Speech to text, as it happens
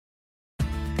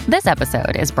This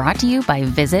episode is brought to you by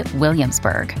Visit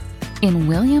Williamsburg. In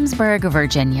Williamsburg,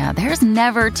 Virginia, there's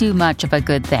never too much of a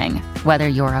good thing. Whether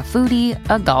you're a foodie,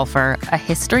 a golfer, a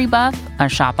history buff, a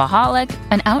shopaholic,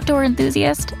 an outdoor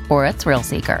enthusiast, or a thrill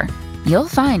seeker, you'll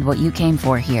find what you came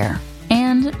for here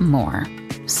and more.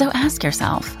 So ask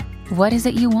yourself, what is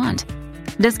it you want?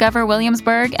 Discover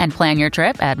Williamsburg and plan your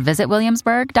trip at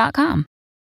visitwilliamsburg.com.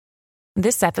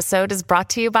 This episode is brought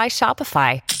to you by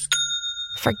Shopify.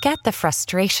 Forget the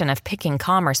frustration of picking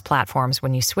commerce platforms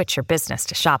when you switch your business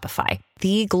to Shopify,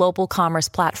 the global commerce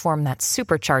platform that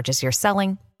supercharges your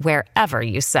selling wherever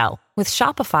you sell. With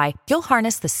Shopify, you'll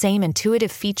harness the same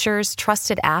intuitive features,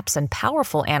 trusted apps, and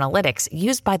powerful analytics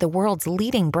used by the world's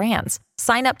leading brands.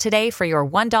 Sign up today for your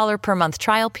 $1 per month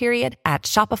trial period at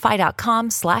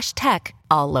shopify.com/tech,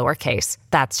 all lowercase.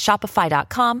 That's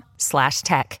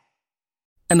shopify.com/tech.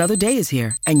 Another day is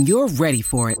here, and you're ready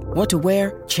for it. What to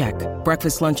wear? Check.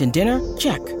 Breakfast, lunch, and dinner?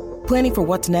 Check. Planning for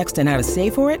what's next and how to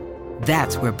save for it?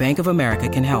 That's where Bank of America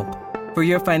can help. For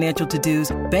your financial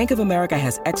to-dos, Bank of America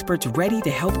has experts ready to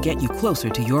help get you closer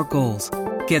to your goals.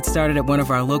 Get started at one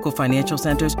of our local financial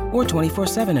centers or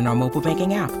 24/7 in our mobile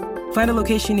banking app. Find a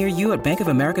location near you at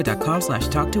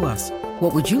bankofamerica.com/talktous.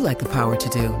 What would you like the power to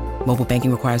do? Mobile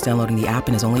banking requires downloading the app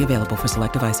and is only available for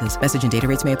select devices. Message and data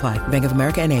rates may apply. Bank of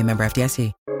America N.A., member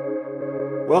FDIC.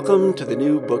 Welcome to the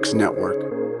New Books Network.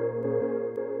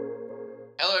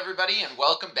 Hello, everybody, and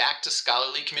welcome back to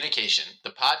Scholarly Communication,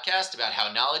 the podcast about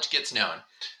how knowledge gets known.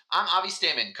 I'm Avi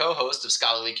Stamen, co-host of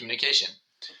Scholarly Communication.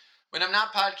 When I'm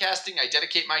not podcasting, I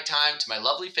dedicate my time to my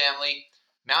lovely family,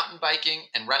 mountain biking,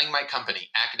 and running my company,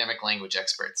 Academic Language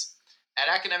Experts. At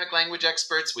Academic Language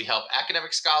Experts, we help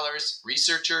academic scholars,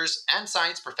 researchers, and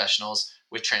science professionals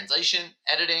with translation,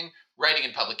 editing, writing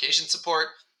and publication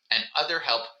support, and other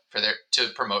help to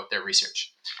promote their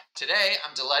research. Today,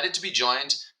 I'm delighted to be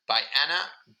joined by Anna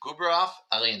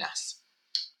Gubrauf-Arenas.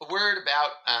 A word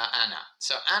about Anna.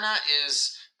 So Anna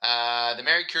is the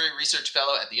Marie Curie Research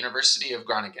Fellow at the University of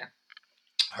Groningen.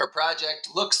 Her project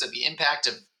looks at the impact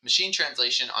of machine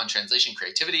translation on translation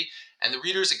creativity and the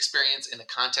reader's experience in the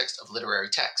context of literary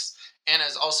texts. Anna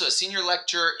is also a senior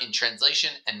lecturer in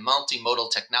translation and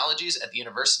multimodal technologies at the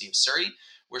University of Surrey,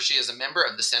 where she is a member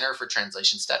of the Center for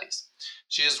Translation Studies.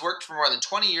 She has worked for more than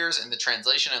 20 years in the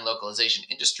translation and localization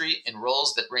industry in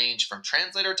roles that range from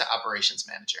translator to operations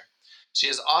manager. She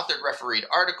has authored refereed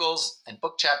articles and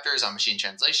book chapters on machine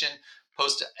translation,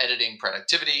 post-editing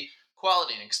productivity,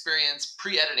 quality and experience,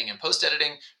 pre-editing and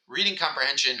post-editing, reading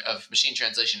comprehension of machine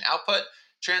translation output,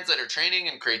 translator training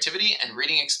and creativity, and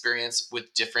reading experience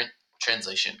with different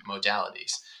translation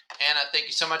modalities. Anna, thank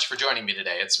you so much for joining me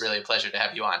today. It's really a pleasure to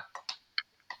have you on.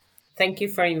 Thank you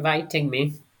for inviting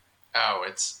me. Oh,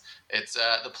 it's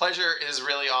the pleasure is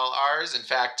really all ours. In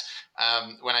fact,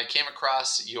 when I came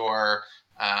across your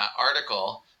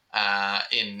article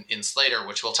in Slater,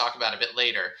 which we'll talk about a bit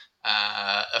later,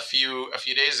 a few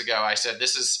days ago, I said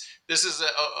this is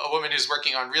a woman who's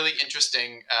working on really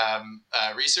interesting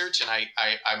research, and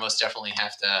I most definitely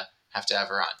have to have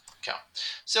her on. Okay.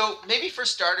 So maybe for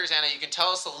starters, Anna, you can tell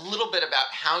us a little bit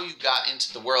about how you got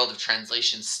into the world of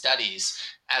translation studies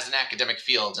as an academic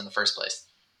field in the first place.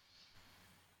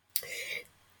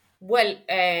 Well,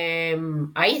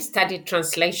 I studied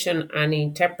translation and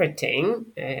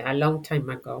interpreting a long time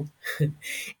ago.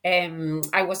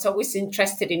 I was always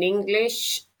interested in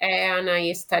English, and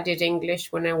I studied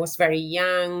English when I was very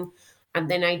young. And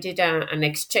then I did an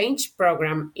exchange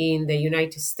program in the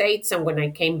United States. And when I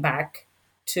came back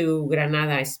to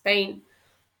Granada, Spain,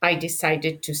 I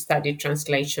decided to study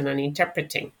translation and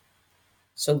interpreting.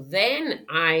 So then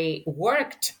I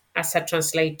worked as a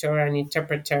translator and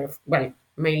interpreter, well,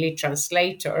 mainly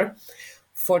translator,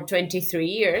 for 23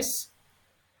 years.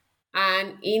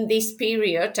 And in this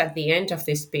period, at the end of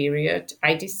this period,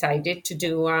 I decided to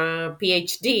do a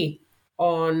PhD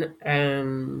on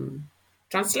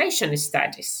translation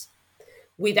studies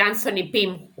with Anthony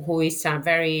Pym, who is a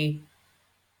very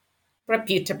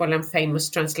reputable and famous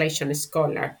translation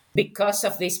scholar. Because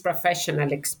of this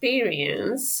professional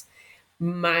experience,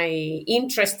 my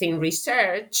interest in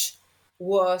research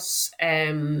was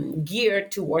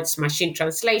geared towards machine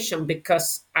translation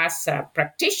because as a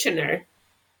practitioner,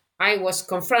 I was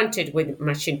confronted with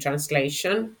machine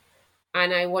translation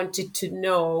and I wanted to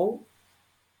know,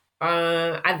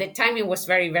 at the time it was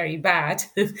very, very bad,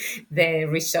 the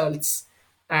results.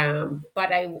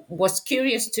 But I was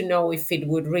curious to know if it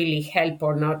would really help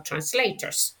or not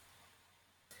translators.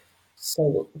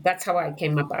 So that's how I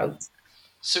came about.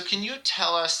 So can you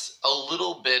tell us a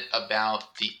little bit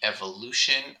about the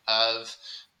evolution of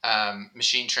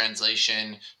machine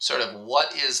translation, sort of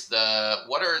what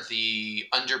are the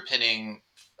underpinning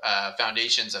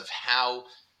foundations of how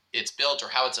it's built or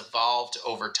how it's evolved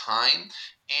over time.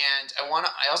 And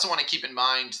I also want to keep in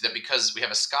mind that because we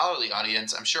have a scholarly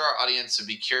audience, I'm sure our audience would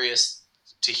be curious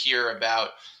to hear about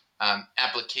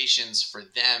applications for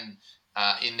them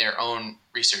in their own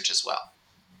research as well.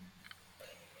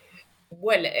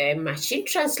 Well, machine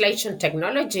translation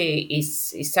technology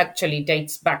is actually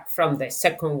dates back from the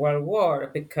Second World War,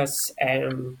 because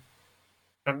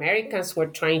Americans were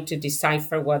trying to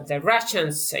decipher what the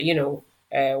Russians,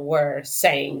 were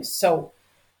saying. So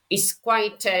it's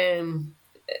quite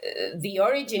the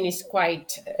origin is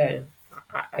quite.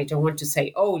 I don't want to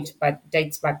say old, but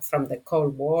dates back from the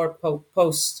Cold War,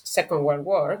 post Second World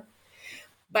War.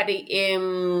 But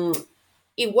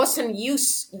it wasn't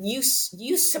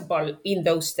usable in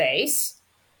those days.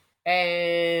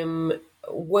 When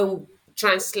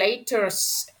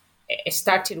translators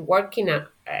started working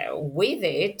with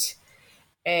it,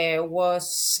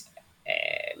 was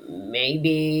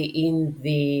maybe in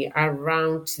the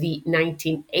around the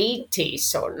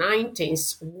 1980s or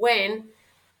 90s, when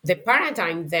the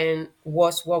paradigm then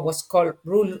was what was called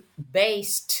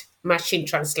rule-based machine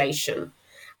translation.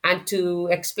 And to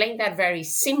explain that very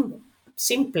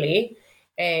simply,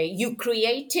 you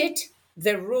created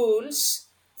the rules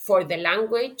for the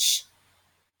language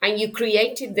and you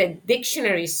created the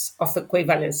dictionaries of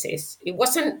equivalencies. It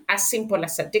wasn't as simple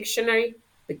as a dictionary,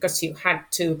 because you had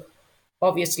to,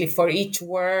 obviously, for each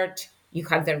word, you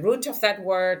had the root of that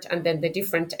word and then the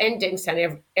different endings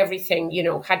and everything,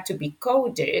 had to be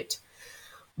coded.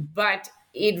 But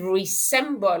it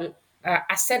resembled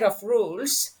a set of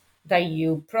rules that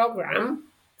you program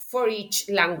for each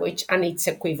language and its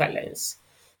equivalence.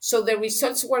 So the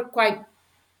results were quite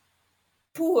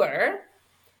poor,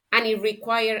 and it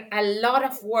required a lot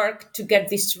of work to get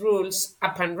these rules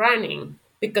up and running,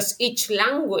 because each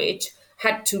language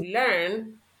had to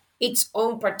learn its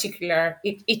own particular,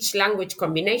 each language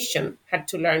combination had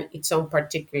to learn its own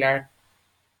particular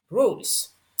rules.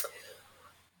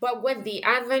 But with the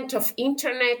advent of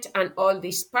internet and all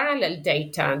this parallel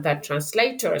data that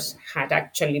translators had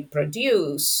actually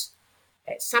produced,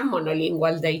 some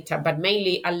monolingual data, but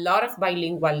mainly a lot of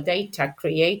bilingual data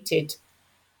created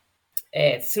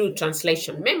through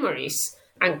translation memories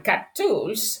and CAT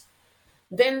tools,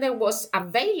 then there was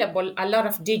available a lot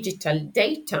of digital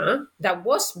data that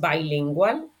was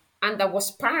bilingual and that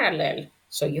was parallel.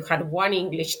 So you had one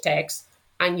English text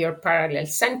and your parallel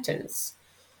sentence.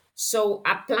 So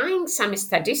applying some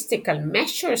statistical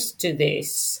measures to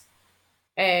this,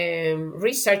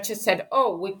 researchers said,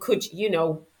 we could,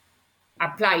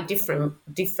 apply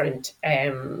different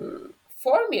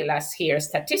formulas here,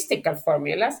 statistical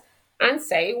formulas, and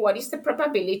say, what is the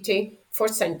probability for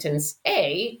sentence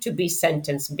A to be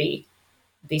sentence B?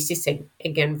 This is,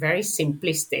 again, very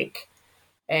simplistic.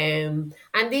 And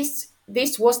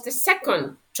this was the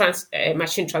second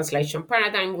machine translation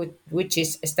paradigm, which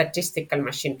is statistical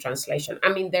machine translation.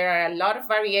 I mean, there are a lot of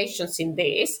variations in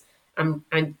this. I'm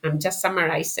just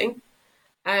summarizing.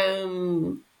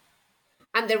 And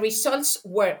the results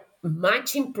were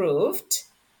much improved.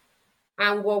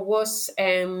 And what was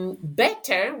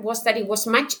better was that it was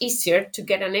much easier to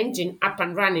get an engine up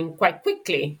and running quite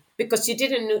quickly, because you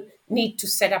didn't need to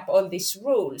set up all these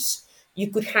rules. You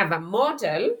could have a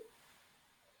model,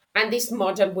 and this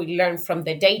model will learn from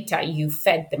the data you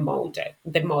fed the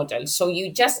model. So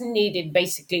you just needed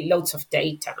basically loads of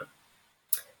data.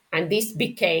 And this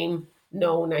became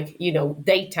known as,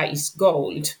 data is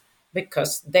gold,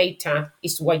 because data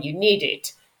is what you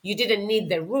needed. You didn't need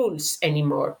the rules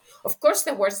anymore. Of course,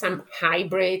 there were some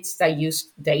hybrids that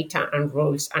used data and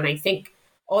rules. And I think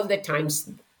all the times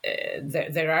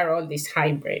there are all these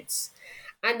hybrids.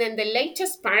 And then the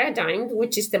latest paradigm,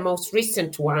 which is the most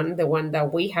recent one, the one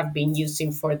that we have been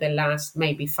using for the last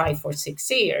maybe 5 or 6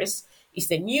 years, is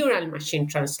the neural machine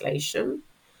translation,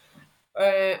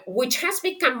 which has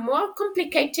become more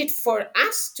complicated for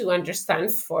us to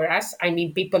understand. For us, I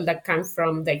mean, people that come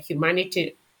from the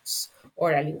humanities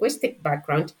or a linguistic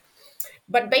background.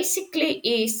 But basically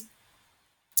is,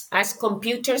 as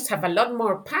computers have a lot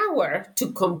more power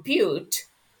to compute,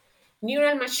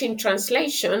 neural machine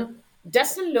translation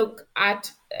doesn't look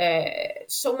at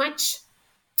so much.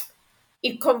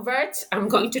 It converts, I'm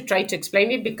going to try to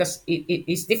explain it because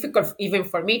it is difficult even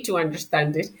for me to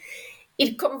understand it.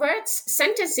 It converts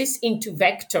sentences into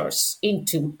vectors,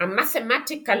 into a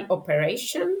mathematical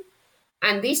operation.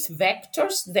 And these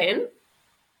vectors then,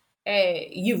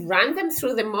 you run them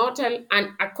through the model, and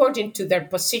according to their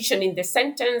position in the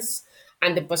sentence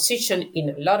and the position in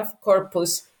a lot of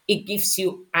corpus, it gives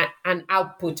you an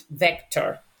output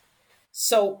vector.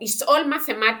 So it's all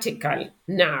mathematical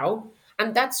now.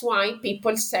 And that's why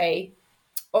people say,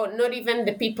 or not even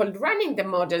the people running the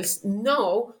models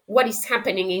know what is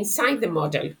happening inside the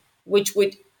model, which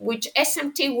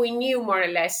SMT, we knew more or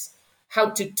less how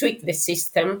to tweak the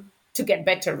system to get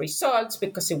better results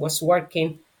because it was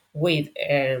working with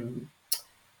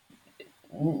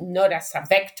not as a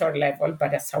vector level,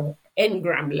 but as a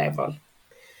n-gram level.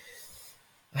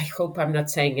 I hope I'm not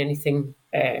saying anything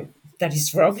that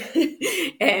is wrong.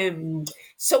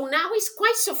 So now it's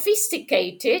quite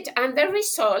sophisticated, and the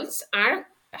results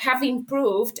have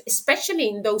improved, especially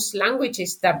in those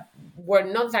languages that were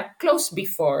not that close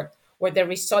before, where the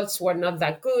results were not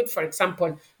that good. For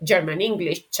example, German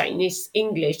English, Chinese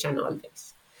English, and all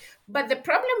this. But the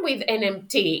problem with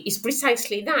NMT is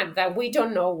precisely that we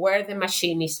don't know where the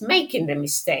machine is making the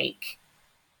mistake.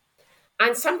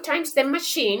 And sometimes the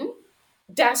machine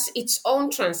does its own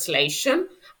translation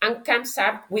and comes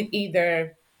up with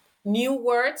either new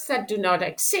words that do not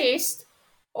exist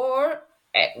or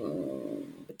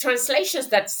translations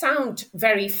that sound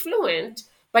very fluent,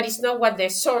 but it's not what the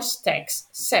source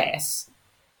text says.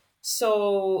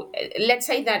 So let's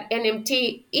say that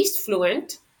NMT is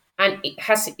fluent and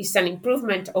is an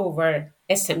improvement over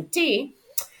SMT,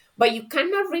 but you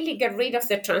cannot really get rid of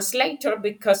the translator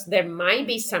because there might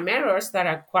be some errors that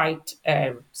are quite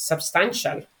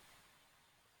substantial.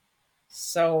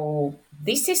 So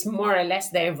this is more or less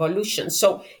the evolution.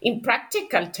 So in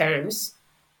practical terms,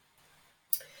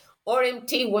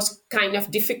 ORMT was kind of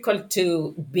difficult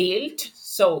to build.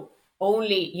 So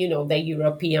only, the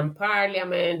European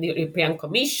Parliament, the European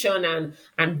Commission,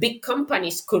 and big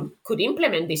companies could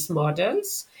implement these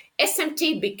models.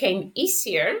 SMT became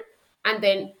easier, and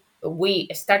then we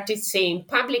started seeing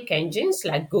public engines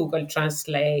like Google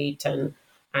Translate and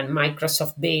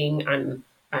Microsoft Bing and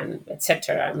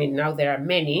etc. I mean, now there are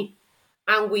many.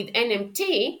 And with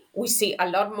NMT, we see a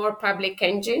lot more public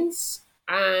engines.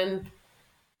 And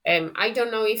I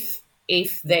don't know if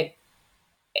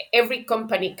every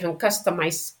company can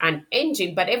customize an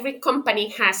engine, but every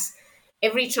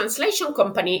translation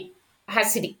company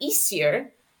has it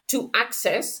easier to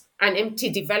access an MT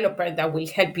developer that will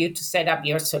help you to set up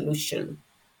your solution.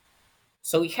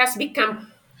 So it has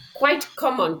become quite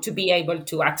common to be able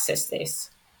to access this.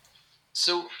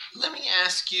 So let me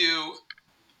ask you,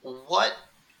 what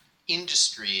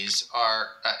industries are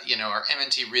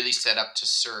MNT really set up to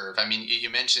serve? I mean, you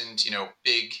mentioned,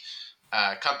 big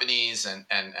companies and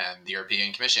the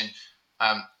European Commission.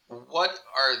 What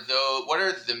are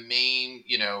the main,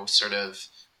 sort of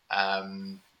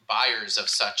buyers of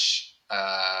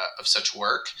such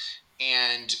work,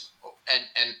 and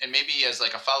maybe as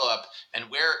like a follow-up, and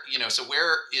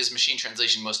where is machine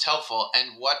translation most helpful,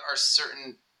 and what are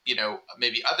certain,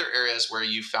 maybe other areas where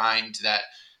you find that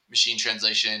machine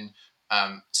translation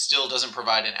still doesn't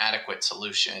provide an adequate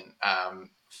solution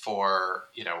for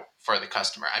the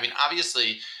customer? I mean,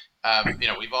 obviously,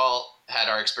 we've all had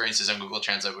our experiences on Google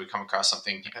Translate. We come across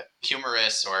something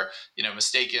humorous or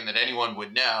mistaken that anyone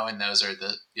would know, and those are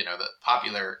the the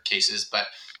popular cases. But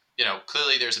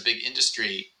clearly, there's a big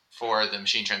industry for the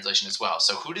machine translation as well.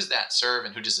 So, who does that serve,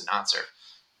 and who does it not serve?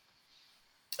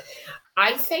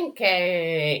 I think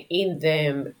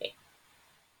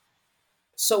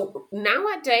so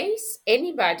nowadays,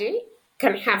 anybody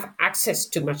can have access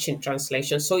to machine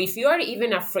translation. So if you are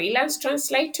even a freelance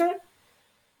translator,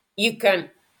 you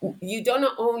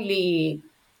don't only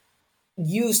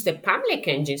use the public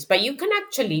engines, but you can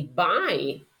actually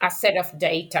buy a set of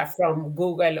data from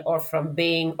Google or from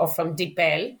Bing or from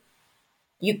DeepL.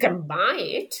 You can buy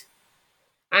it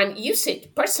and use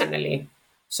it personally.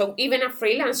 So even a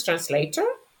freelance translator,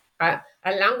 a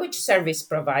language service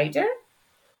provider,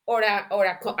 or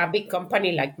a big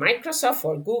company like Microsoft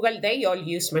or Google, they all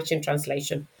use machine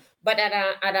translation. But at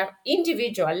an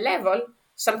individual level,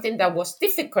 something that was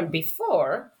difficult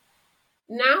before,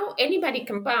 now anybody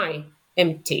can buy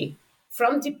MT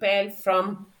from DeepL,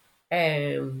 from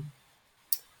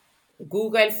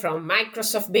Google, from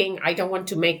Microsoft Bing. I don't want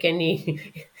to make any,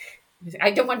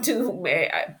 I don't want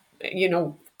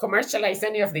to, commercialize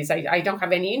any of this. I don't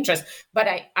have any interest, but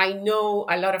I know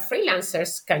a lot of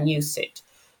freelancers can use it.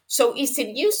 So is it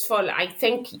useful? I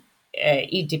think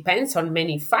it depends on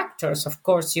many factors. Of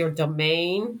course, your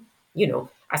domain,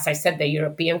 as I said, the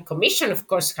European Commission, of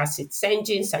course, has its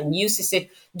engines and uses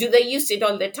it. Do they use it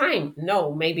all the time?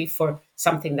 No, maybe for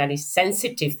something that is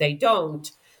sensitive, they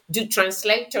don't. Do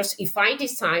translators, if I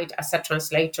decide as a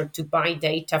translator to buy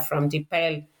data from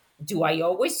DeepL, do I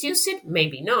always use it?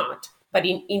 Maybe not. But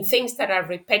in things that are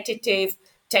repetitive,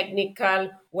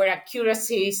 technical, where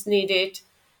accuracy is needed,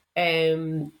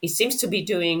 it seems to be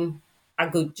doing a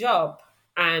good job.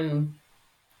 And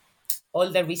all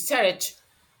the research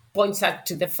points out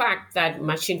to the fact that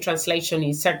machine translation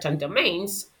in certain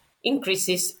domains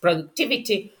increases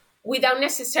productivity without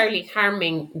necessarily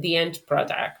harming the end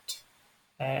product.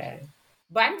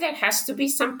 But there has to be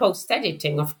some post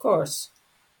editing, of course.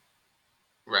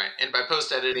 Right. And by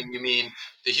post editing, you mean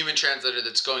the human translator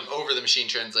that's going over the machine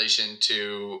translation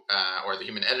to, or the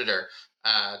human editor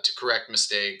to correct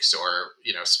mistakes or,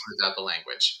 smooth out the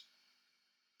language.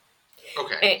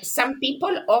 Okay. Some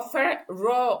people offer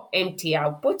raw empty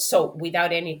output, so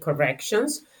without any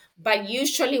corrections. But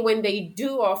usually, when they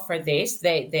do offer this,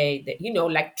 they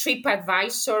like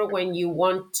TripAdvisor, when you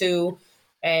want to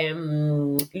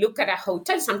look at a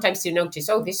hotel, sometimes you notice,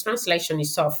 oh, this translation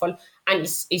is awful, and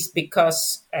it's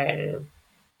because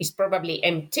it's probably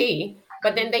empty.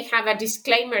 But then they have a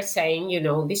disclaimer saying,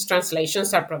 these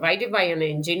translations are provided by an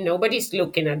engine. Nobody's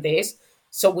looking at this,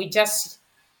 so we just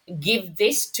give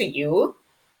this to you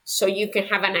so you can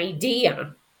have an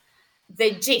idea,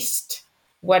 the gist,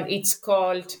 what it's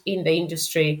called in the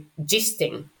industry,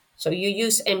 gisting. So you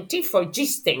use MT for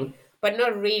gisting, but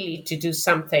not really to do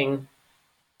something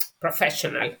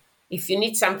professional. If you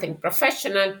need something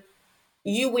professional,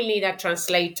 you will need a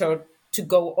translator to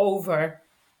go over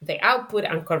the output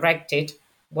and correct it,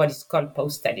 what is called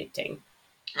post-editing.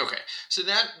 Okay, so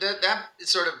that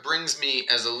sort of brings me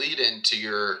as a lead-in to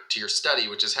your study,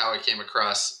 which is how I came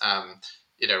across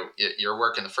your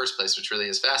work in the first place, which really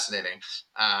is fascinating.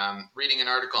 Reading an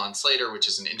article on Slater, which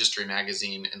is an industry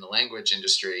magazine in the language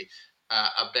industry,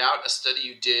 about a study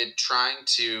you did trying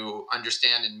to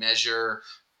understand and measure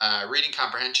reading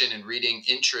comprehension and reading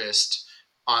interest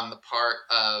on the part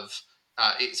of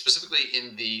specifically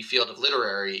in the field of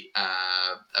literary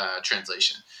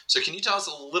translation. So can you tell us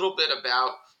a little bit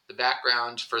about the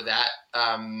background for that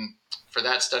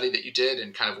study that you did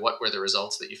and kind of what were the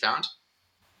results that you found?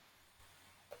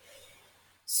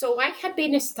 So I had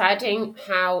been studying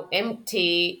how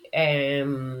MT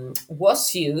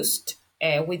was used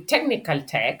with technical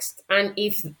text, and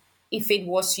if it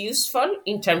was useful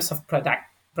in terms of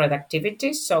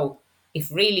productivity, so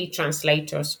if really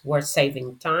translators were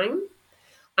saving time,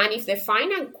 and if the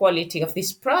final quality of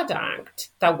this product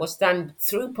that was done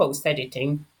through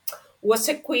post-editing was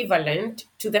equivalent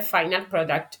to the final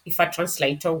product if a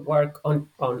translator worked on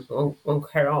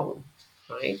her own,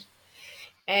 right?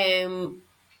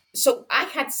 So I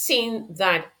had seen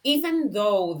that even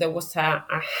though there was a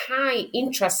high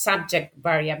intra-subject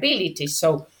variability,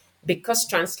 so because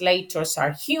translators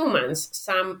are humans,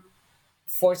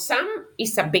 for some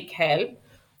it's a big help,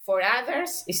 for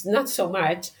others it's not so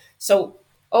much. So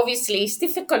obviously it's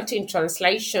difficult in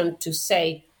translation to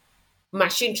say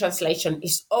machine translation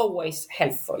is always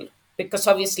helpful, because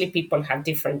obviously people have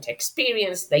different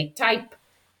experience, they type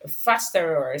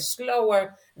faster or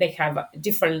slower, they have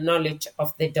different knowledge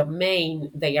of the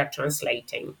domain they are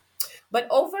translating. But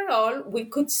overall, we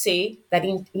could see that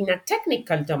in a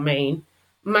technical domain,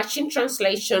 machine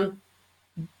translation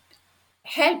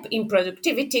help in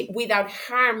productivity without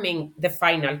harming the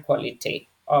final quality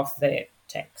of the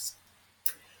text.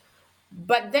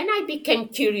 But then I became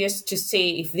curious to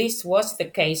see if this was the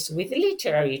case with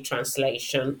literary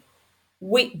translation,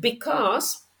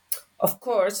 because, of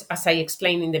course, as I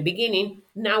explained in the beginning,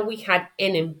 now we had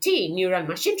NMT, neural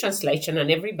machine translation,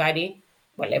 and everybody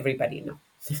no.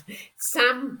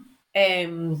 Some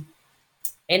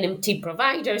NMT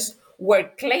providers were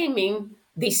claiming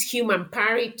this human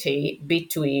parity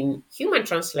between human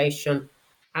translation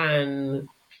and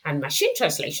machine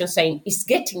translation, saying it's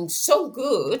getting so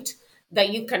good that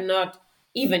you cannot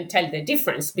even tell the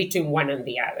difference between one and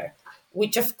the other,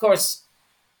 which of course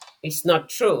is not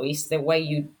true. It's the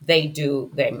way they do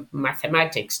the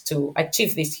mathematics to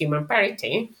achieve this human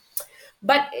parity.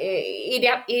 But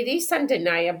it is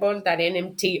undeniable that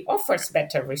NMT offers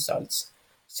better results.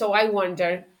 So I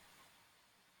wonder,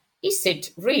 is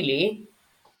it really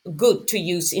good to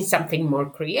use in something more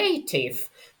creative?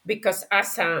 Because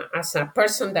as a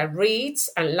person that reads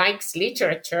and likes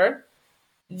literature,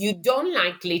 you don't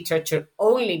like literature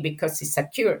only because it's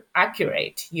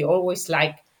accurate. You always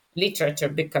like literature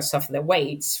because of the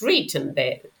way it's written,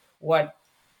 what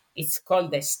it's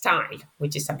called the style,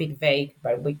 which is a bit vague,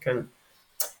 but we can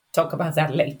talk about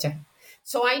that later.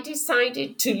 So I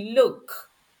decided to look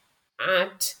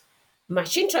at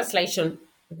machine translation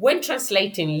when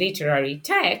translating literary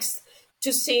text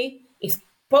to see if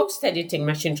post-editing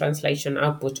machine translation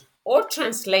output or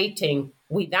translating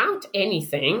without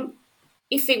anything,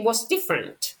 if it was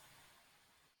different.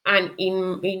 And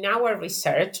in our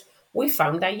research, we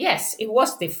found that yes, it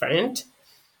was different.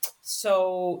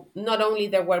 So not only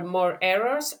there were more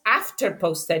errors after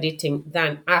post-editing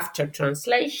than after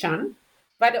translation,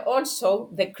 but also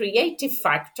the creative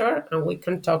factor, and we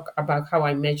can talk about how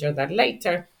I measure that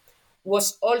later,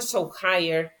 was also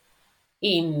higher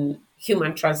in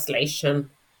human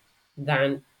translation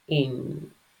than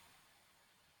in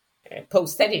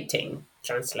post-editing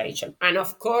translation. And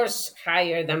of course,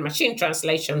 higher than machine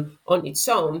translation on its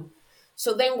own.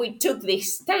 So then we took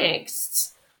these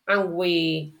texts and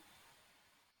we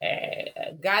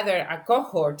gather a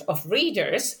cohort of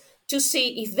readers to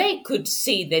see if they could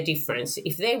see the difference,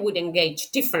 if they would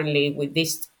engage differently with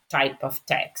this type of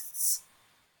texts.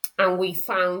 And we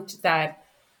found that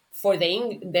for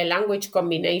the language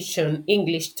combination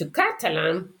English to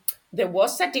Catalan, there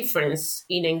was a difference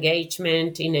in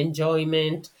engagement, in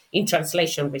enjoyment, in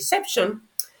translation reception.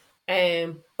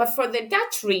 But for the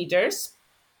Dutch readers,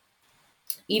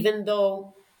 even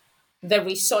though the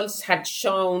results had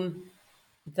shown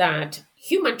that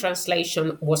human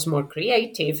translation was more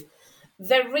creative,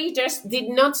 the readers did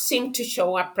not seem to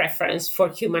show a preference for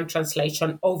human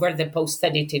translation over the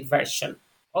post-edited version,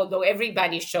 although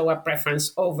everybody showed a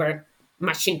preference over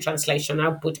machine translation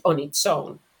output on its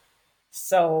own.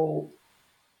 So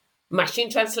machine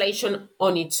translation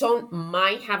on its own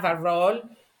might have a role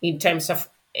in terms of,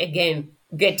 again,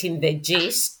 getting the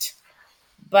gist,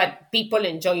 but people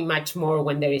enjoy much more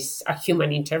when there is a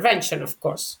human intervention, of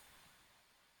course.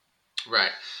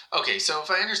 Right. Okay. So if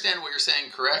I understand what you're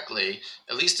saying correctly,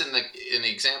 at least in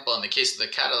the example, in the case of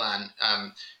the Catalan,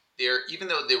 even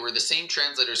though they were the same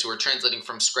translators who were translating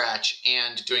from scratch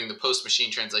and doing the post machine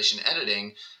translation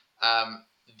editing,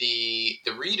 the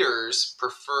readers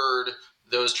preferred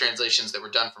those translations that were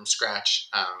done from scratch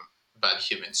by the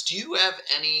humans. Do you have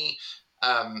any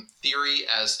theory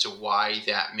as to why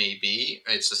that may be?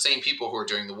 It's the same people who are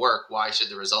doing the work. Why should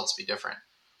the results be different?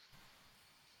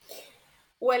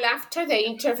 Well, after the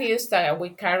interviews that we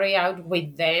carry out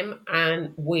with them,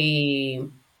 and we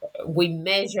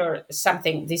measure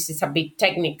something. This is a bit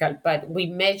technical, but we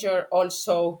measure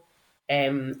also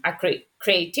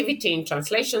creativity in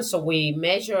translation. So we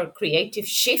measure creative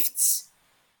shifts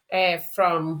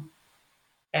from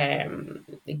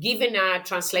given a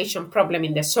translation problem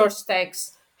in the source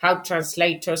text, how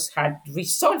translators had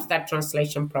resolved that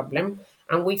translation problem,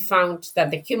 and we found that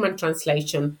the human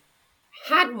translation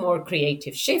had more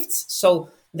creative shifts. So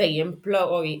they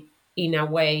employ, in a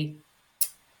way,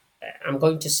 I'm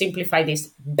going to simplify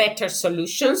this, better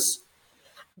solutions.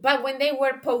 But when they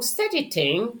were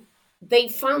post-editing, they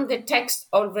found the text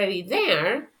already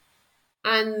there,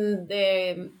 and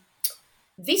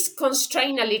this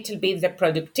constrained a little bit the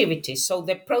productivity. So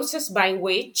the process by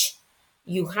which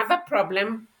you have a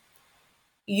problem,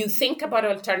 you think about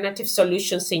alternative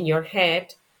solutions in your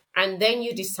head, and then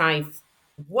you decide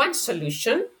one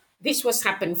solution. This was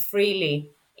happened freely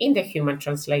in the human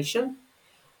translation.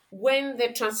 When the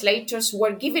translators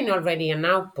were given already an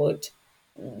output,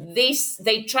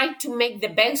 they tried to make the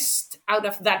best out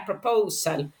of that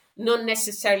proposal, not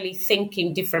necessarily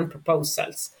thinking different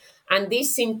proposals. And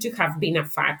this seemed to have been a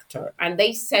factor. And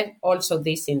they said also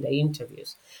this in the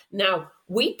interviews. Now,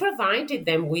 we provided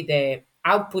them with the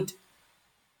output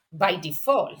by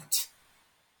default,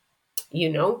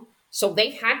 so they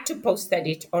had to post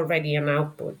edit already an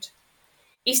output.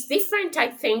 It's different, I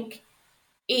think,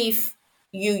 if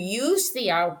you use the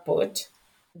output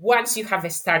once you have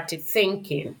started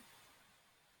thinking.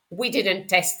 We didn't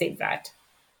test it that.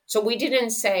 So we didn't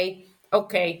say,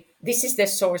 okay, this is the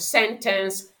source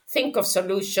sentence, think of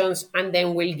solutions, and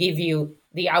then we'll give you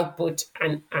the output,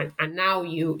 and now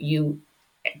you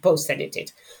post-edit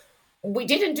it. We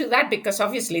didn't do that because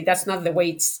obviously that's not the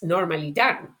way it's normally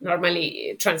done.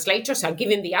 Normally, translators are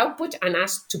given the output and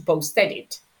asked to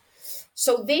post-edit.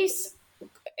 So this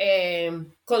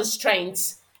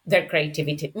constrains their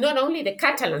creativity. Not only the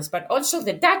Catalans, but also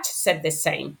the Dutch said the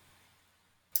same.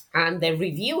 And the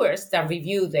reviewers that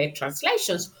review the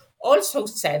translations also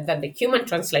said that the human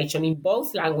translation in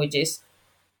both languages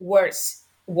was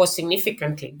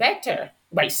significantly better.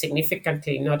 Well,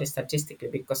 significantly, not statistically,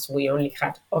 because we only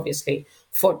had, obviously,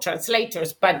 4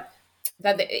 translators, but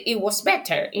that it was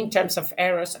better in terms of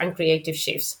errors and creative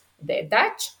shifts, the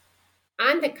Dutch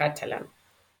and the Catalan.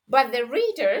 But the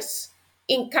readers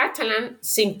in Catalan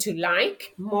seem to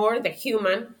like more the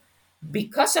human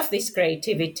because of this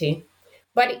creativity.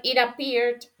 But it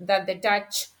appeared that the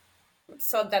Dutch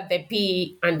thought that the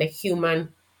PE and the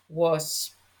human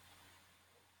was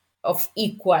of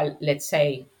equal, let's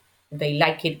say, they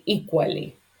like it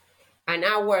equally. And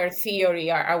our theory,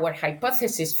 or our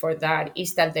hypothesis for that,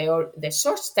 is that the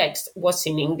source text was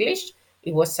in English,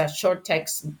 It was a short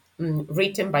text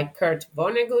written by Kurt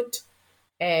Vonnegut,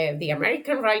 the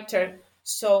American writer.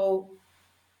 So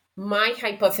my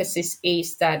hypothesis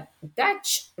is that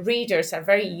Dutch readers are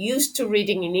very used to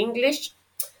reading in English.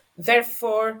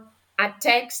 Therefore, a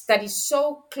text that is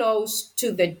so close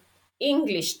to the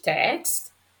English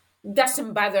text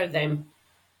doesn't bother them.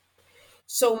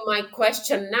 So my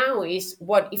question now is,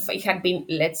 what if it had been,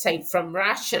 let's say, from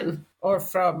Russian or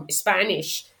from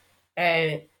Spanish,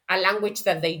 a language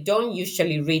that they don't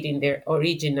usually read in their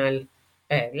original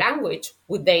language?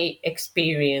 Would they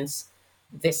experience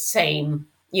the same,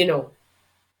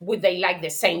 would they like the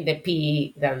same the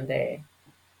PE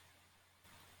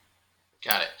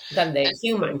Got it. than the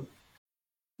human?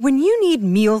 When you need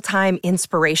mealtime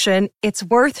inspiration, it's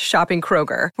worth shopping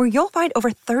Kroger, where you'll find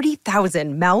over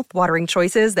 30,000 mouth-watering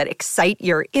choices that excite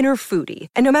your inner foodie.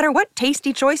 And no matter what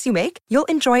tasty choice you make, you'll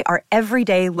enjoy our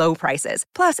everyday low prices,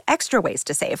 plus extra ways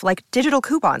to save, like digital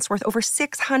coupons worth over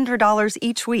 $600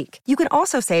 each week. You can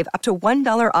also save up to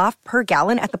 $1 off per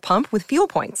gallon at the pump with fuel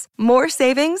points. More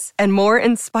savings and more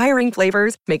inspiring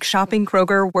flavors make shopping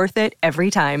Kroger worth it every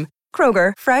time.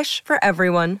 Kroger, fresh for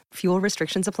everyone. Fuel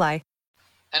restrictions apply.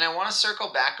 And I want to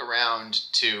circle back around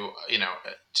to,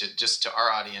 to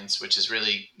our audience, which is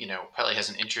really, probably has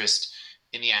an interest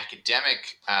in the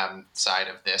academic side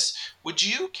of this. Would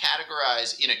you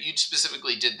categorize, you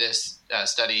specifically did this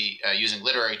study using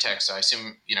literary text. So I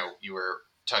assume, you were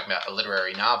talking about a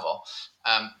literary novel.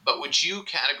 But would you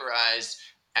categorize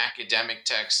academic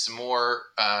texts more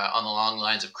on the long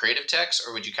lines of creative texts,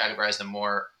 or would you categorize them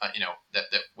more, that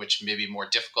which may be more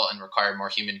difficult and require more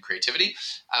human creativity,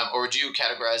 or would you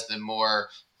categorize them more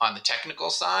on the technical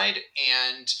side?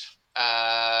 And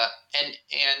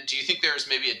do you think there's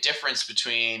maybe a difference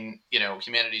between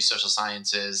humanities, social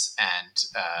sciences,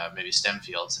 and maybe STEM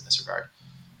fields in this regard?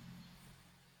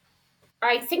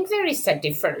 I think there is a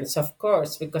difference, of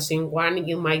course, because in one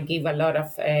you might give a lot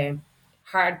of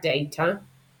hard data,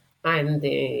 and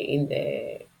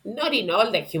not in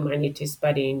all the humanities,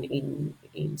 but in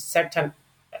certain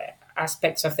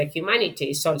aspects of the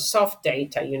humanities, all soft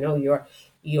data.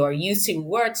 You're using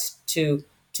words to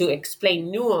explain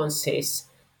nuances,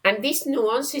 and these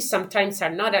nuances sometimes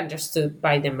are not understood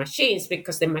by the machines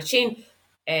because the machine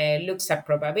looks at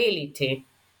probability.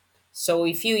 So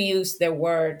if you use the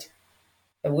word,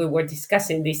 we were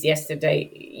discussing this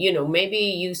yesterday, maybe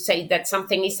you say that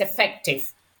something is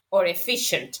effective or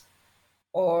efficient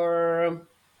or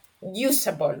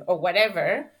usable or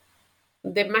whatever,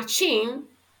 the machine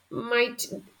might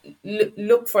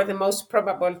look for the most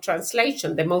probable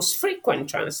translation, the most frequent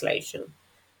translation.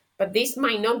 But this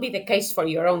might not be the case for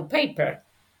your own paper,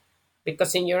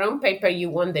 because in your own paper you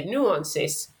want the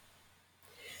nuances.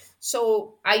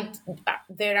 So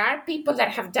there are people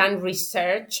that have done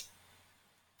research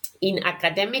in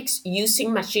academics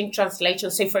using machine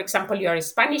translation. Say, for example, you're a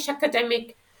Spanish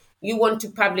academic, you want to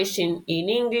publish in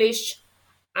English,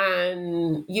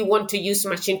 and you want to use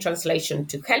machine translation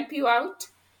to help you out.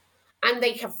 And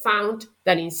they have found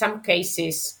that in some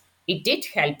cases it did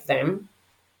help them.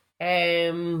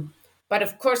 But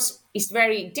of course, it's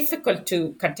very difficult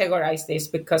to categorize this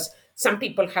because some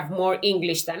people have more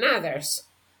English than others.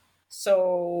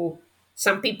 So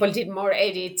some people did more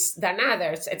edits than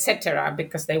others, etc.,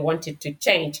 because they wanted to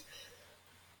change.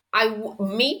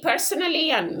 Me personally,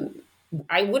 and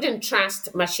I wouldn't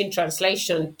trust machine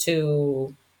translation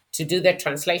to do the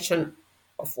translation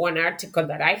of one article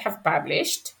that I have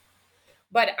published,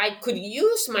 but I could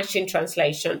use machine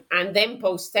translation and then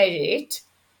post edit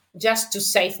just to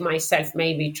save myself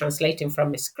maybe translating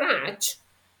from scratch.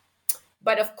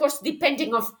 But of course,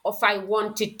 depending of what I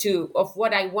wanted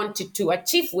to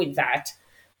achieve with that,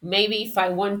 maybe if I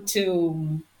want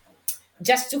to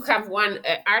just to have one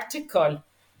article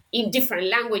in different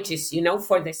languages,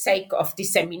 for the sake of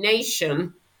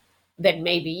dissemination, then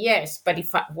maybe yes. But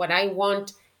what I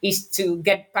want is to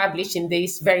get published in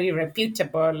this very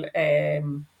reputable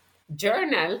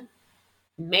journal,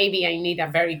 maybe I need a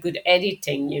very good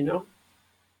editing,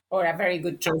 or a very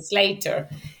good translator,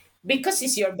 because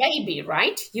it's your baby,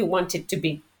 right? You want it to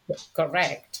be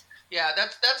correct. Yeah,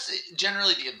 that's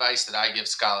generally the advice that I give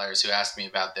scholars who ask me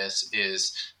about this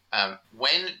is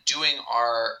when doing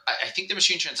I think the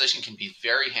machine translation can be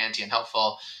very handy and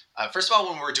helpful. First of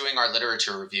all, when we're doing our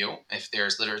literature review, if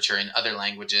there's literature in other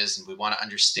languages and we want to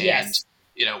understand, yes,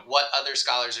 what other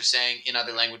scholars are saying in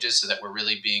other languages so that we're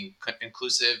really being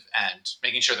inclusive and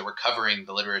making sure that we're covering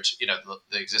the literature,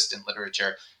 the existent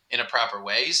literature in a proper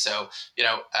way. So,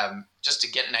 just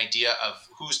to get an idea of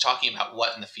who's talking about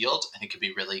what in the field, I think could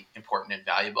be really important and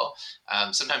valuable.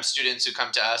 Sometimes students who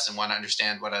come to us and want to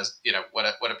understand what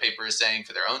a paper is saying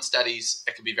for their own studies,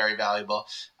 it can be very valuable.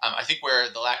 I think where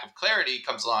the lack of clarity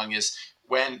comes along is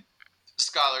when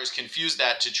scholars confuse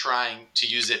that to trying to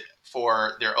use it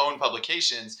for their own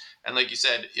publications. And like you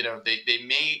said, they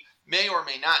may or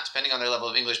may not, depending on their level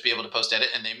of English, be able to post-edit,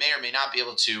 and they may or may not be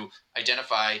able to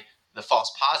identify the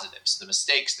false positives, the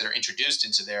mistakes that are introduced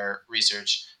into their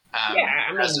research.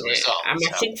 As a result. A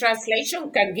machine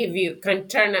translation can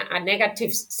turn a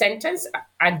negative sentence,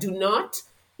 I do not,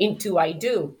 into I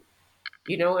do.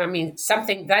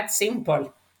 Something that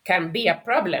simple can be a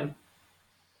problem.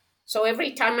 So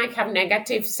every time I have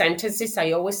negative sentences,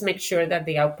 I always make sure that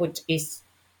the output is,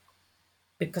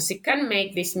 because it can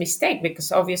make this mistake,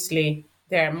 because obviously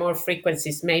there are more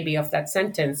frequencies maybe of that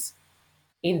sentence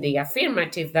in the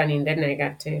affirmative than in the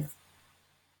negative.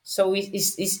 So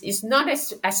it's not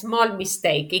a small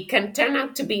mistake. It can turn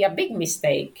out to be a big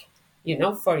mistake,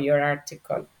 for your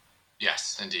article.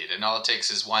 Yes, indeed. And all it takes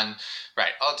is one,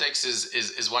 right. All it takes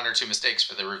is one or two mistakes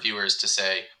for the reviewers to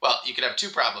say, well, you could have two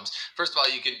problems. First of all,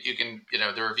 you can,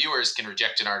 the reviewers can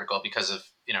reject an article because of,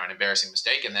 an embarrassing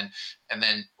mistake. And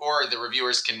then, or the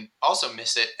reviewers can also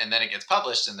miss it, and then it gets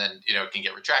published, and then, it can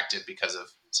get retracted because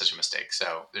of such a mistake.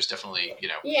 So there's definitely,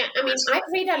 Yeah, I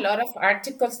read a lot of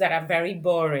articles that are very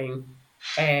boring,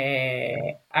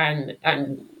 and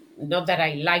not that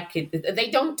I like it. They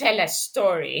don't tell a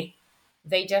story.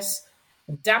 They just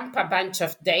dump a bunch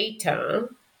of data,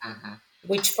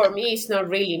 which for me is not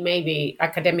really maybe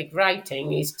academic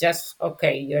writing. It's just,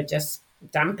 okay, you're just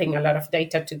dumping a lot of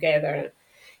data together.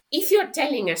 If you're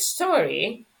telling a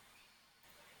story,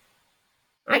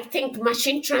 I think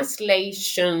machine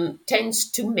translation tends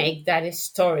to make that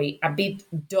story a bit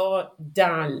dull,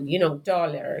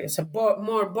 duller. It's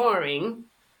more boring,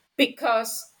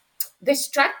 because the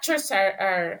structures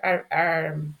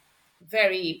are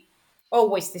very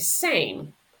always the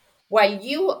same, while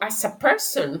you as a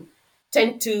person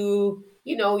tend to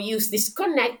use these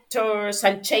connectors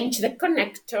and change the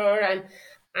connector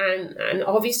and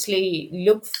obviously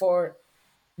look for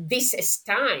this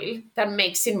style that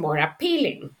makes it more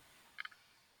appealing.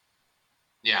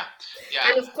 Yeah.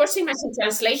 And of course, in machine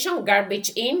translation,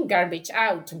 garbage in, garbage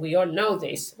out. We all know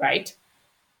this, right?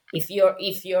 If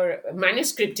your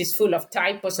manuscript is full of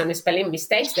typos and spelling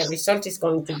mistakes, the result is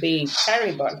going to be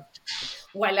terrible.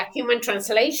 While a human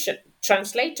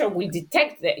translator will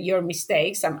detect your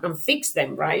mistakes and fix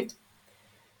them, right?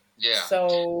 Yeah.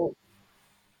 So.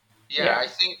 Yeah. I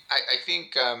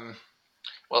think.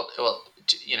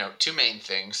 Two main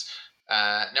things.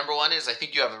 Number one is, I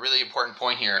think you have a really important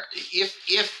point here.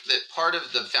 If the part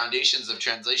of the foundations of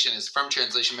translation is from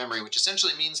translation memory, which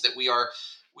essentially means that we are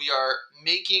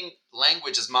making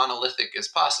language as monolithic as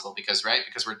possible, because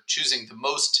we're choosing the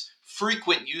most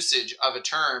frequent usage of a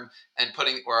term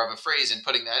or of a phrase and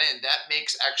putting that in, that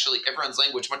makes actually everyone's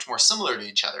language much more similar to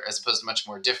each other as opposed to much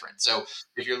more different. So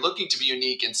if you're looking to be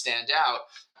unique and stand out,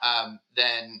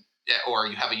 or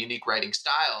you have a unique writing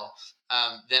style,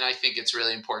 then I think it's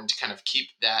really important to kind of keep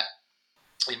that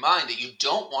in mind, that you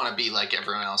don't want to be like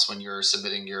everyone else when you're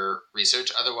submitting your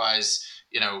research. Otherwise,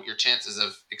 your chances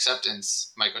of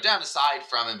acceptance might go down, aside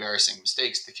from embarrassing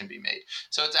mistakes that can be made.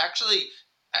 So it's actually,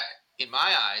 in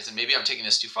my eyes, and maybe I'm taking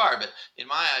this too far, but in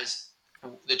my eyes,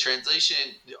 the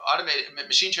automated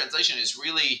machine translation is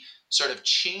really sort of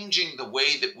changing the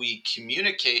way that we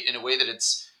communicate in a way that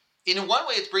in one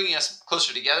way, it's bringing us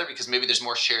closer together because maybe there's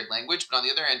more shared language. But on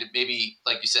the other end, it may be,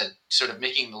 like you said, sort of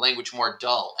making the language more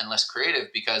dull and less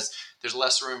creative because there's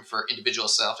less room for individual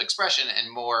self-expression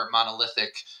and more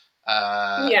monolithic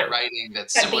writing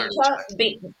that's similar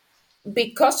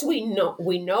because we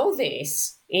know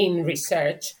this in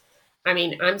research.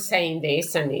 I'm saying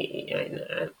this,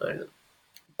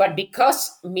 but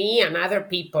because me and other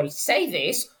people say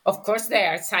this, of course,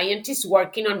 there are scientists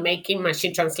working on making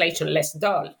machine translation less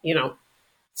dull,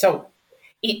 So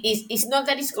it's not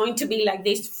that it's going to be like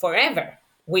this forever.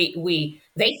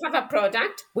 They have a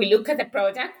product. We look at the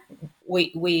product.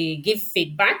 We give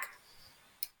feedback.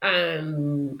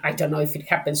 I don't know if it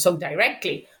happens so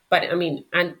directly, but and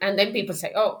then people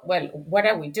say, oh, well, what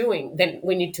are we doing? Then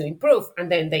we need to improve,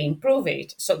 and then they improve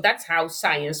it. So that's how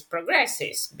science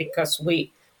progresses, because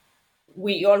we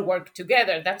all work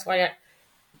together. That's why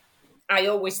I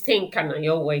always think, and I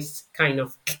always kind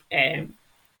of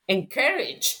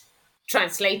encourage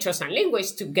translators and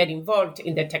linguists to get involved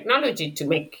in the technology to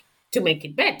make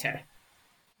it better,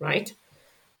 right?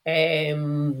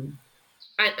 And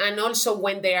And also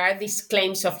when there are these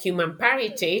claims of human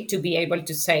parity, to be able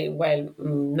to say, well,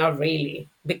 not really,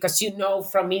 because you know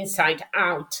from inside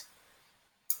out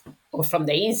or from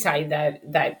the inside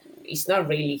that it's not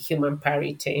really human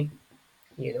parity.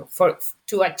 You know,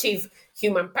 to achieve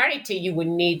human parity, you would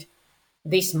need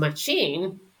this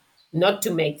machine not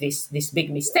to make these big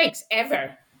mistakes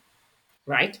ever,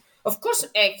 right? Of course,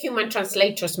 human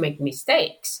translators make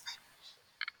mistakes,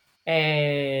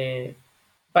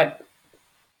 but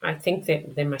I think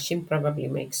the machine probably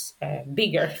makes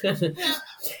bigger. And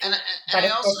But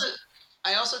of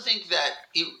I also think that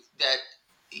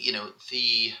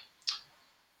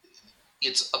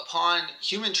it's upon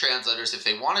human translators, if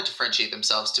they want to differentiate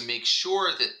themselves, to make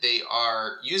sure that they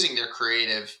are using their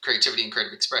creativity and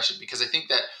creative expression, because I think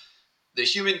that the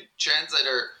human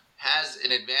translator has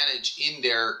an advantage in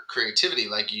their creativity,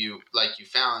 like you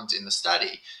found in the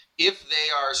study. If they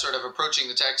are sort of approaching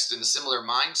the text in a similar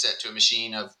mindset to a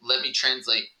machine of, let me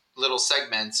translate little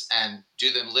segments and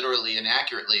do them literally and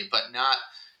accurately, but not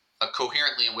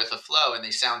coherently and with a flow, and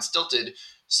they sound stilted,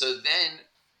 so then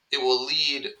it will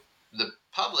lead the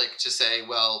public to say,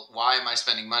 well, why am I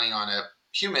spending money on a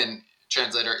human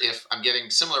translator if I'm getting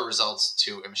similar results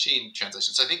to a machine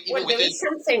translation? So I think even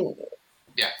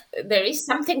there is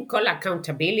something called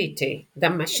accountability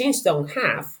that machines don't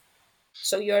have.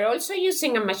 So you're also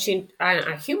using a machine,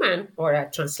 a human or a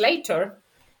translator,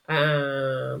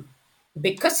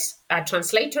 because a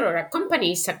translator or a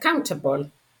company is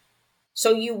accountable.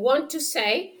 So you want to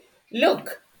say,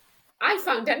 look, I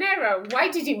found an error. Why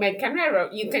did you make an error?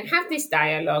 You can have this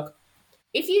dialogue.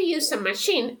 If you use a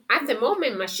machine, at the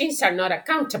moment, machines are not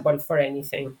accountable for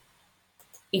anything.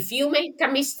 If you make a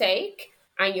mistake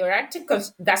and your article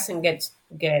doesn't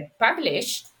get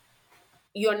published,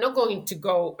 you're not going to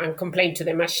go and complain to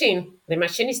the machine. The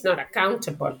machine is not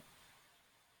accountable.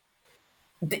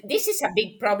 This is a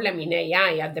big problem in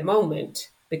AI at the moment,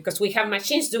 because we have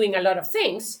machines doing a lot of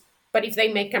things, but if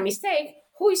they make a mistake,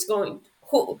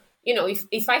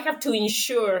 if I have to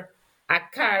insure a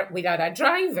car without a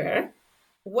driver,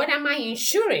 what am I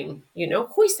insuring?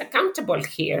 Who is accountable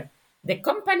here? The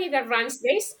company that runs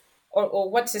this, or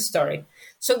what's the story?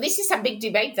 So this is a big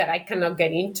debate that I cannot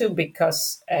get into,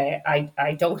 because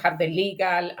I don't have the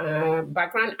legal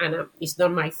background, and it's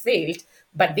not my field,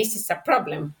 but this is a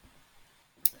problem.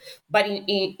 But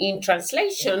in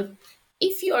translation,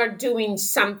 if you are doing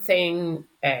something,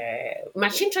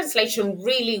 machine translation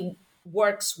really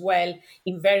works well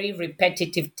in very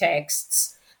repetitive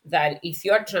texts, that if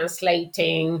you're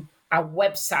translating a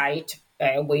website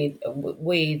with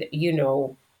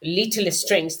little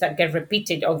strings that get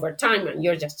repeated over time and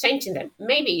you're just changing them,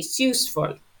 maybe it's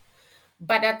useful.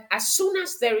 But as soon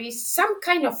as there is some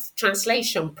kind of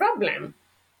translation problem,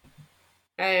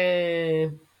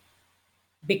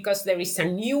 because there is a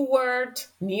new word,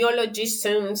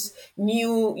 neologisms,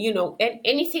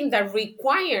 anything that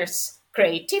requires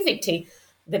creativity,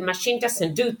 the machine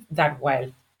doesn't do that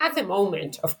well. At the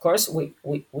moment, of course,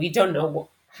 we don't know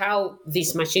how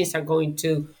these machines are going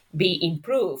to be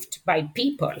improved by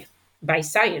people, by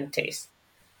scientists.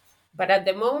 But at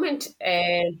the moment,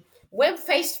 when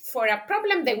faced for a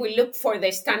problem, they will look for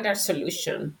the standard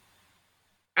solution.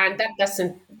 And that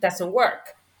doesn't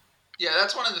work. Yeah,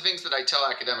 that's one of the things that I tell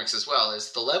academics as well,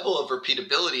 is the level of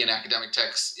repeatability in academic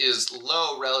texts is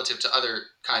low relative to other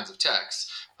kinds of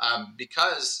texts,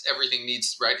 because everything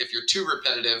needs, right? If you're too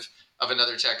repetitive of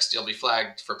another text, you'll be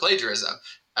flagged for plagiarism.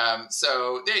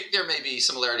 So there may be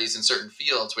similarities in certain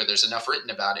fields where there's enough written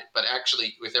about it, but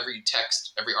actually with every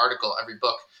text, every article, every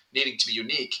book needing to be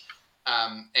unique,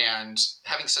 and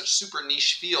having such super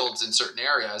niche fields in certain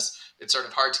areas, it's sort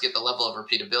of hard to get the level of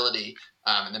repeatability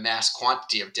and the mass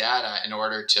quantity of data in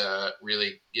order to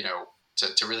really,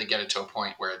 to really get it to a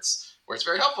point where it's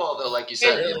very helpful. Although, like you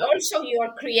said, also you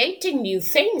are creating new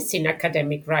things in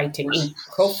academic writing,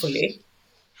 hopefully.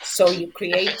 So you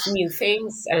create new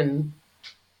things and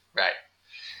right.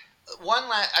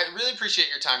 I really appreciate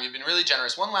your time. You've been really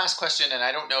generous. One last question, and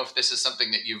I don't know if this is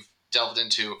something that you've delved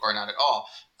into or not at all.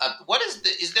 What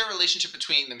is there a relationship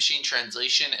between the machine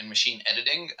translation and machine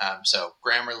editing? So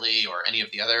Grammarly or any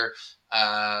of the other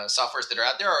softwares that are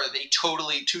out there, or are they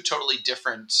two totally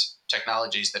different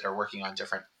technologies that are working on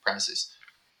different premises?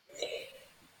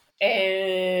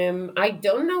 I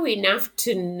don't know enough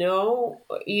to know,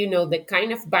 the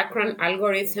kind of background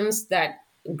algorithms that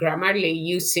Grammarly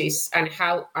uses and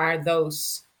how are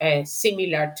those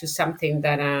similar to something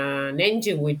that an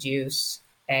engine would use.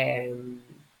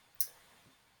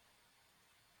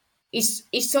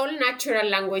 It's all natural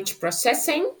language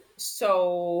processing.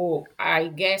 So I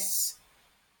guess,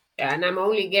 and I'm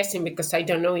only guessing because I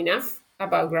don't know enough,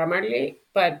 about Grammarly,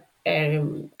 but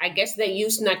I guess they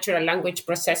use natural language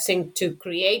processing to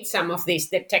create some of this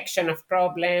detection of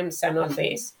problems and all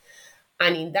this.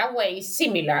 And in that way, it's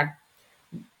similar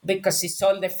because it's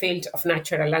all the field of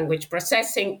natural language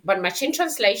processing. But machine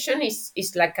translation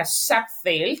is like a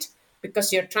subfield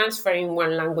because you're transferring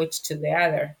one language to the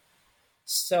other.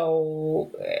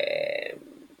 So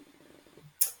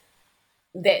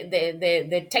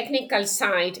the technical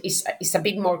side is a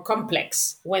bit more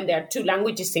complex when there are two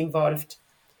languages involved.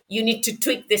 You need to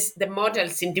tweak the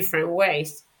models in different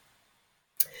ways.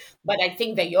 But I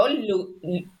think they all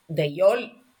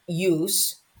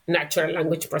use natural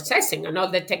language processing and all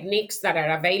the techniques that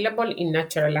are available in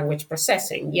natural language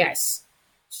processing. Yes.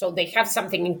 So they have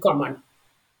something in common.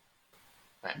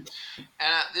 Right.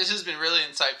 And this has been really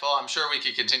insightful. I'm sure we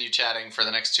could continue chatting for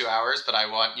the next 2 hours, but I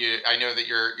know that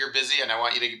you're busy and I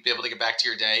want you to be able to get back to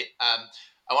your day.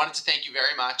 I wanted to thank you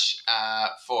very much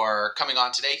for coming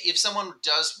on today. If someone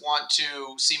does want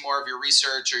to see more of your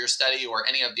research or your study or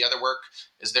any of the other work,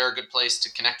 is there a good place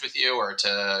to connect with you or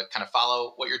to kind of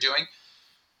follow what you're doing?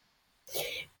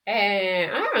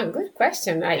 Good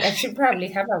question. I should probably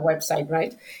have a website,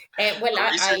 right? Well,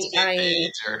 I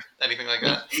page or anything like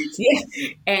that.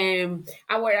 Yeah.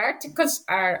 Our articles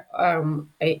are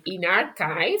in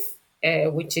arXiv,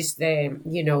 which is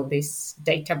this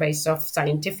database of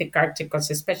scientific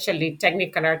articles, especially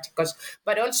technical articles,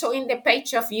 but also in the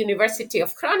page of University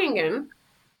of Groningen,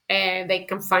 they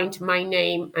can find my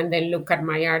name and then look at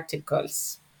my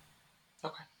articles.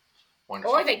 Okay,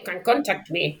 wonderful. Or they can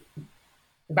contact me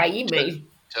by email.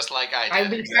 Just like I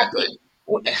did. Exactly.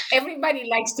 Everybody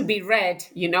likes to be read,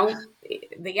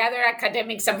 The other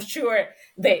academics, I'm sure,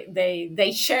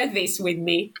 they share this with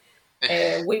me.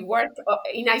 We work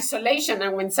in isolation,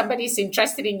 and when somebody is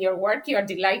interested in your work, you are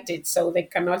delighted. So they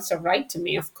can also write to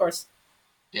me, of course.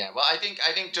 Yeah, well, I think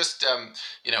just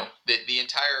the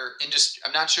entire industry.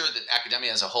 I'm not sure that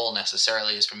academia as a whole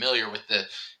necessarily is familiar with the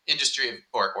industry of,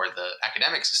 or the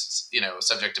academics,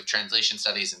 subject of translation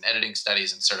studies and editing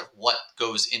studies and sort of what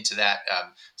goes into that,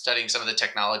 studying some of the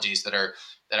technologies that are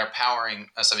powering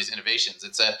some of these innovations.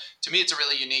 To me, it's a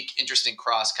really unique, interesting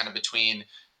cross kind of between,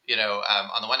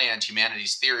 on the one hand,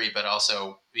 humanities theory, but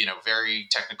also, very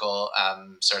technical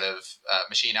sort of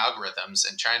machine algorithms,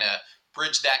 and trying to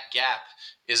bridge that gap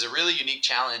is a really unique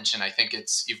challenge. And I think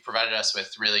you've provided us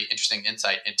with really interesting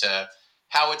insight into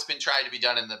how it's been tried to be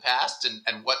done in the past,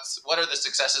 and what are the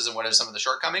successes and what are some of the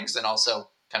shortcomings, and also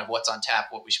kind of what's on tap,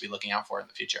 what we should be looking out for in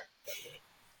the future.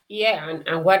 Yeah,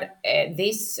 and what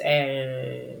these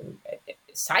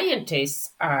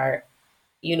scientists are,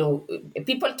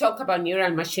 people talk about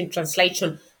neural machine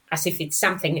translation as if it's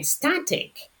something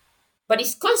static, but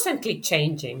it's constantly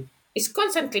changing. It's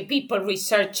constantly people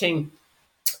researching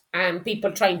and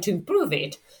people trying to improve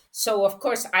it. So, of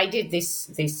course, I did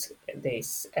this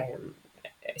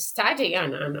study,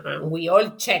 and we all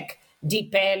check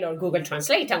DeepL or Google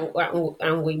Translate,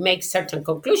 and we make certain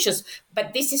conclusions.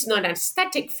 But this is not a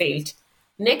static field.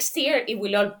 Next year,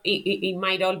 it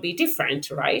might all be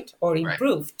different, right? Or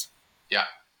improved. Right. Yeah.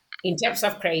 In terms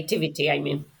of creativity, I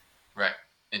mean. Right.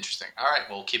 Interesting. All right.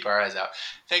 We'll keep our eyes out.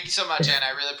 Thank you so much, Anne.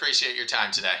 I really appreciate your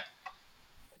time today.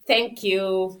 Thank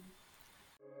you.